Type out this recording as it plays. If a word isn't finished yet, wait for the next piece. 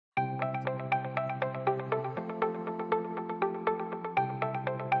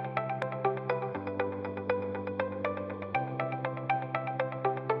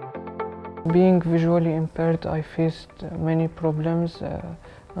Being visually impaired, I faced many problems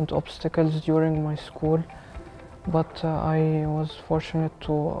and obstacles during my school, but I was fortunate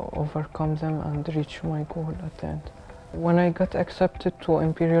to overcome them and reach my goal at the end. When I got accepted to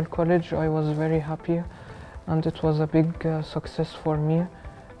Imperial College, I was very happy, and it was a big success for me.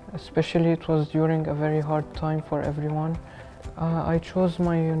 Especially it was during a very hard time for everyone. I chose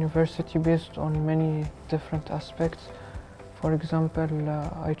my university based on many different aspects. For example,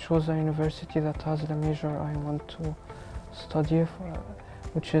 I chose a university that has the major I want to study,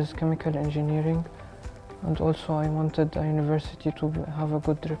 which is chemical engineering. And also I wanted a university to have a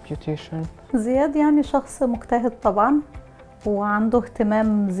good reputation. زياد يعني شخص مجتهد طبعا، وعنده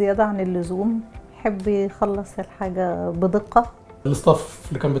اهتمام زيادة عن اللزوم، يحب يخلص الحاجة بدقة. الاستاف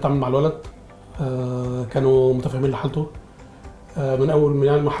اللي كان بيتعامل مع الولد كانوا متفاهمين لحالته من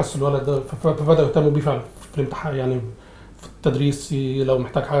اول ما حسوا الولد ده، فبداوا يهتموا بيه فعلا في الامتحان، يعني في التدريس لو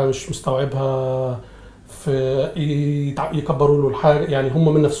محتاج حاجه مش مستوعبها يكبروا له الحاجه، يعني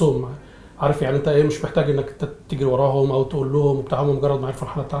هم من نفسهم عارف، يعني انت ايه مش محتاج انك تجري وراهم او تقول لهم وبتاع، هم مجرد ما عرفوا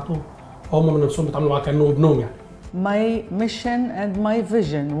الحاله بتاعته هم من نفسهم بيتعاملوا معاه كانه ابنهم يعني. My mission and my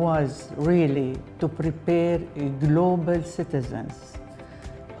vision was really to prepare global citizens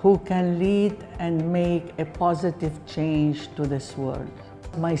who can lead and make a positive change to this world.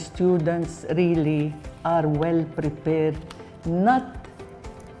 My students really are well prepared.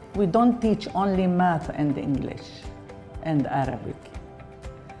 We don't teach only math and English and Arabic.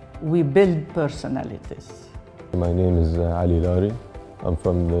 We build personalities. My name is Lari. I'm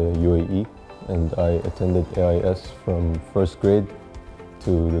from the UAE. And I attended AIS from first grade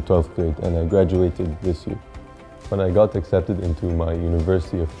to the 12th grade, and I graduated this year. When I got accepted into my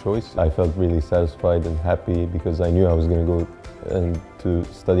university of choice, I felt really satisfied and happy because I knew I was going to go and to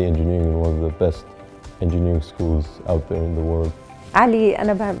study engineering in one of the best engineering schools out there in the world. علي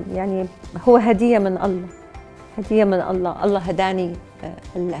أنا يعني هو هدية من الله، هدية من الله. الله هداني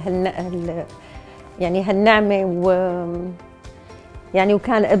يعني هالنعمة يعني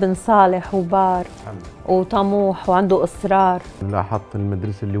وكان ابن صالح وبار وطموح وعنده إصرار. لاحظت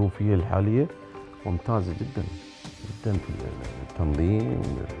المدرسة اللي هو فيها الحالية ممتازة جدا جدا في التنظيم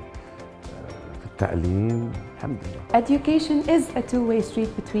في التعليم الحمد لله. Education is a two-way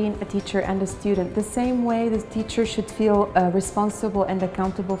street between a teacher and a student. The same way the teacher should feel responsible and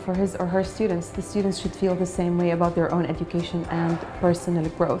accountable for his or her students, the students should feel the same way about their own education and personal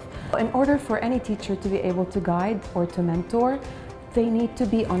growth. In order for any teacher to be able to guide or to mentor, they need to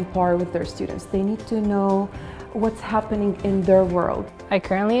be on par with their students. They need to know what's happening in their world. I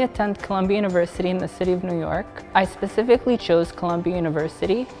currently attend Columbia University in the city of New York. I specifically chose Columbia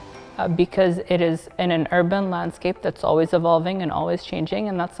University because it is in an urban landscape that's always evolving and always changing,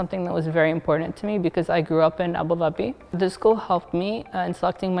 and that's something that was very important to me because I grew up in Abu Dhabi. The school helped me in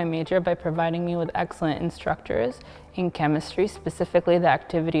selecting my major by providing me with excellent instructors in chemistry, specifically the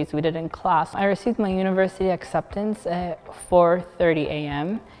activities we did in class. I received my university acceptance at 4:30 a.m.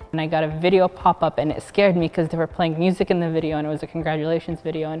 and I got a video pop up, and it scared me because they were playing music in the video and it was a congratulations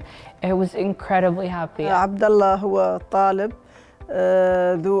video, and it was incredibly happy. عبدالله هو طالب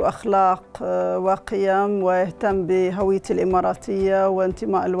ذو أخلاق وقيم ويهتم بهوية الإماراتية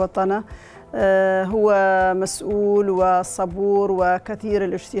وانتماء الوطن. هو مسؤول وصبور وكثير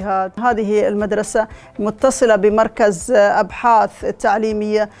الاجتهاد. هذه المدرسة متصلة بمركز أبحاث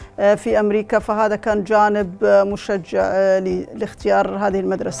تعليمية في أمريكا، فهذا كان جانب مشجع لاختيار هذه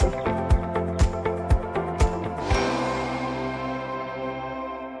المدرسة.